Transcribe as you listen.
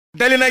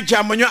dali nag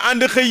jàmm ñu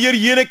ànd xëy yër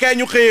yéen kaay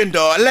ñu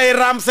xëyandoo lay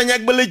raam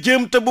sañak ba la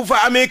jëm te bu fa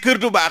amee kër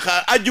du baax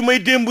ajjumay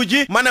démb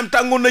ji maanaam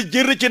tàngoon na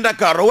jër ci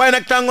Ndakaaru waaye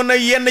nag tàngoon na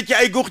yenn ci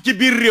ay gox ci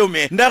biir réew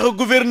mi ndax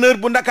gouverneur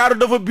bu Ndakaaru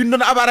dafa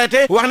bindoon ab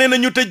arrêté wax ne na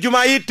ñu tëj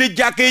jumaa yi tëj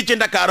jàkk yi ci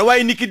Ndakaaru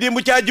waaye niki démb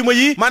ci ajjuma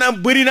yi maanaam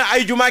bëri na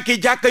ay jumaa ki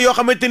jàkk yoo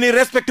xamante ni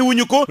respecté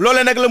wuñu ko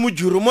loole nag la mu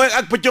jur mooy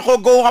ak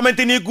pëccëxoo goo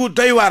xamante ni gu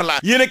doy waar la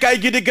yéen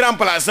kaay gi di grand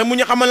place mu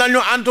ñu xamal la ñu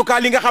en tout cas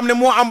li nga xam ne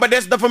moo am ba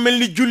des dafa mel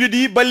ni jullit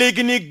yi ba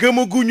léegi ni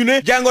gëmaguñu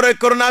ne jàngoroy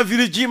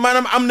coronavirus ji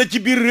maanaam am na ci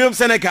biir réewum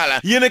Sénégal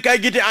yéen a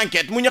kaay gi di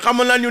enquête mu ñu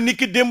xamal naa ñu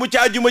niki démb ci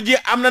àjjuma ji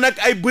am na nag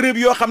ay bërëb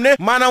yoo xam ne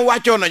maanaam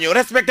wàccoo nañu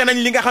respecté nañ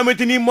li nga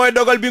xamante ni mooy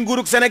dogal bi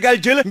nguurug Sénégal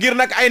jël ngir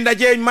nag ay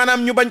ndaje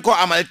maanaam ñu bañ koo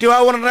amal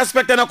Tivaouane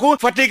respecté na ko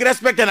Fatick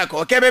respecté na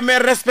ko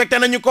Kébémer respecté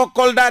nañu ko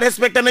Kolda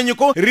respecté nañu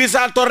ko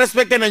Risaato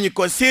respecté nañu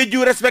ko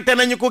Sédhiou respecté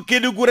nañu ko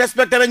Kédougou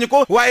respecté nañu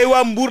ko waaye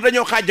waa Mbour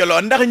dañoo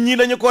xaajaloo ndax ñii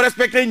dañu ko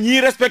respecté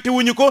ñii respecté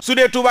wuñu ko su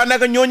dee Touba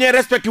nag ñooñee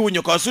respecté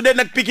wuñu ko su dee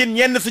nag Pikine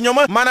ñenn si ñoom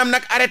maanaam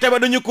nag arrêté ba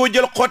dañu koo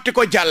jël xotti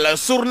ko jàll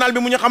journal bi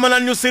mu ñu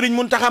xamal ñu Serigne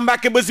Mountakha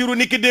Mbacké Bassirou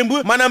niki démb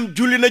maanaam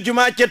julli na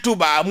juma ca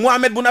Touba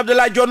Mohamed Boun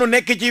Abdallah Dionne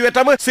nekk ci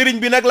wetam Serigne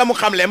bi nag la mu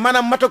xamle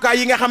maanaam matukaay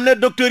yi nga xam ne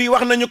docteur yi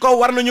wax nañu ko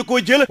war nañu koo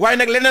jël waaye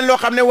nag leneen loo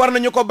xam ne war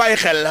nañu ko bàyyi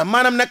xel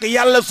maanaam nag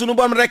yàlla sunu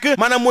borom rek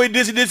maanaam mooy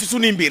décider si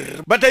sunuy mbir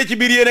ba tey ci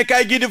biir yéene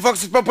kaay gii di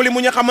Vox Populi mu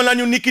ñu xamal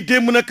ñu niki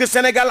démb nag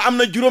Sénégal am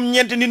na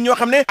juróom-ñeenti nit ñoo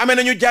xam ne amee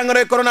nañu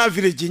jàngoroy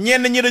coronavirus ji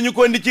ñenn ñi dañu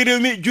ko indi ci réew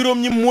mi juróom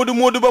ñi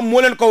moodu ba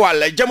moo leen ko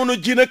wàll jamono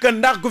ji nag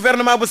ndax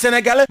gouvernement bu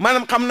Sénégal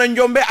maanaam xam na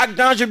njombe ak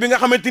danger bi nga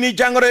xamante ni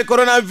jàngoroy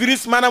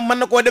coronavirus maanaam mën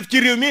na koo def ci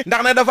réew mi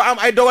ndax nag dafa am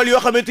ay dogal yoo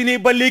xamante ni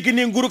ba léegi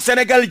nii nguurug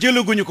Sénégal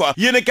jëlaguñu ko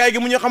yéen kaay gi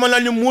mu ñu xamal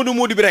ñu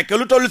moodu bi rek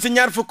lu toll si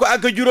ñaar fukk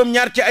ak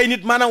juróom-ñaar ci ay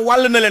nit maanaam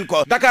wàll na leen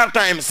ko Dakar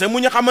Times mu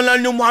ñu xamal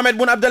ñu Mohamed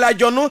Boun Abdallah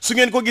Dionne su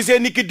ngeen ko gisee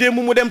niki démb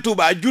mu dem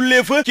Touba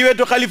jullee fa ci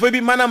wetu xalifa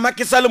bi maanaam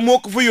Macky Sall moo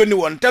ko fa yónni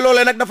woon te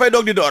loolee nag dafay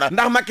doog di doora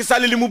ndax Macky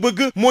Sall li mu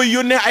bëgg mooy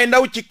yónnee ay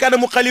ndaw ci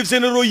kanamu xalif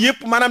généraux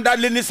yëpp maanaam daal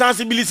leen di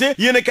sensibiliser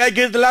yéen kaay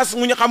gi las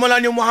mu ñu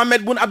xamal ñu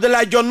Mohamed Boun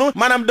Abdallah Dionne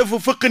maanaam dafa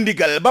fëkk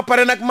ndigal ba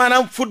pare nag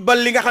maanaam football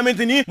li nga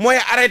xamante ni mooy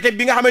arrêté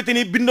bi nga xamante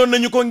ni bindoon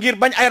nañu ko ngir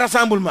bañ ay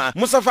rassemblement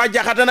Moustapha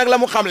Diakhaté nag la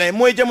mu xamle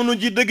mooy jamono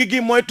ji dëgg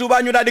gi mooy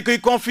Touba ñu daal di koy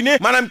confiné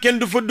maanaam kenn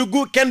du fa dugg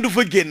kenn du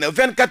fa génn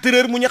 24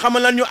 heures mu ñu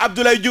xamal lan ñu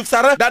Abdoulaye Diouf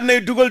Sarr daan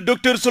nay dugal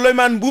docteur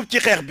Souleymane Mboup ci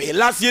xeex bi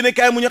laas yéene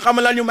kaay mu ñu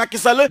xamal lan ñu Macky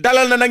Sall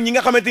dalal na nag ñi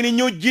nga xamante ni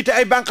ñoo jiite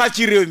ay bànqaas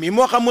ci réew mi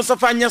moo xam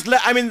Moustapha Niass la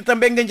Aminata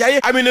Mbengue Ndiaye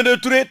Aminata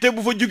Touré te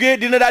bu fa jugee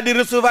dina daal di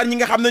recevoir ñi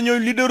nga xam ne ñooy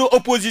leaderu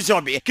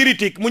opposition bi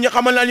critique mu ñu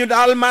xamal lan ñu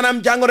daal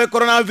maanaam jàngoro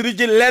coronavirus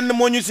ji lenn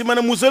moo ñu si mën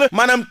a musal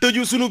maanaam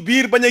tëju sunu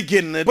biir bañ a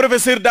génn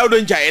professeur Daouda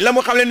Ndiaye la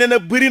mu xam ne na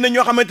bëri na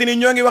ñoo xamante ni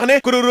ñoo ngi wax ne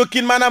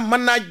chloroquine maanaam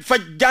mën naa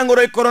faj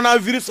jàngoroy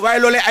coronavirus waaye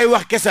loolee ay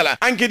wax kese la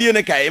enquête yéen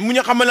a kaay mu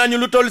ñu xamal ñu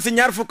lu toll si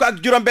ñaar fukk ak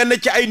juróom benn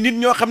ci ay nit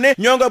ñoo xam ne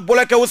ñoo nga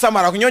bloqué wu sa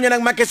Maroc ñooñu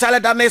nag Macky Sall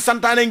daan nay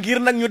santaane ngir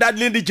nag ñu daal di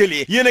leen di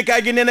jëli yéen a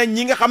kaay gi nee na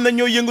ñi nga xam ne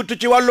ñoo yëngatu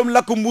ci wàllum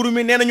lakk mburu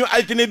mi nee nañu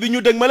altine bi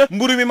ñu dëgmal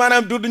mburu mi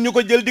maanaam dudd ñu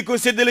ko jël di ko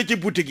séddale ci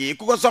boutique yi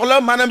ku ko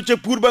soxla maanaam ca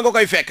pour ba nga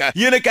koy fekk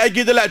yéen a kaay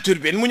gi de la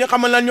Turbine mu ñu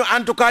xamal ñu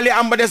en tout cas li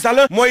am ba des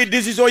daal mooy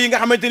décision yi nga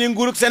xamante ni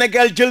nguurug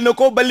Sénégal jël na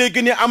ko ba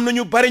léegi ni am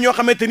nañu bari ñoo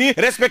xamante ni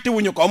respecté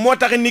wuñu ko moo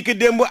tax ni ki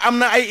démb am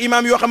na ay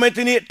imam yoo xamante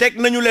ni teg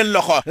nañu leen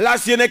loxo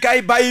laas yéene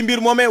kaay bàyyi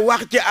mbir moomee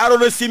wax ci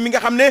Arona Sy mi nga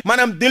xam ne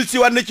maanaam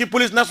dellusiwaat na ci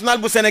police nationale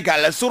bu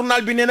Sénégal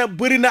journal bi nee na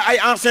bëri na ay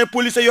anciens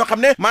policiers yoo xam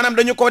ne maanaam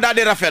dañu ko daal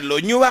di rafetlu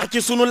ñu wax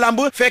ci sunu lamb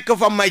fekk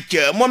fa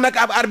màcc moom nag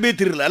ab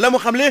arbitre la mu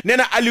xam le nee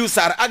na Aliou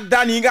Sarr ak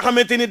daan yi nga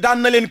xamante ni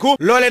daan na leen ko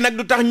loolee nag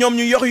du tax ñoom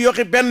ñu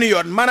yoxi benn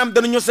yoon maanaam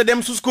danañu sa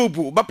dem jusqu'au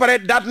bout ba pare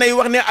daat nay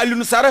wax ne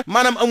Aliou Sarr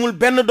maanaam amul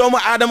benn doomu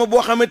aadama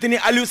boo xamante ni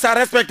Aliou Sarr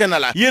respecté na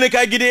la yéen a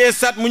kaay gi di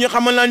Stades mu ñu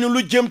xamal naa ñu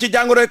lu jëm ci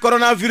jàngoroy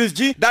coronavirus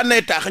ji daan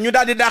nay tax ñu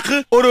daal di dàq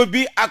Euro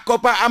bi ak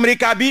Copa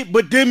America bi ba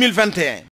 2021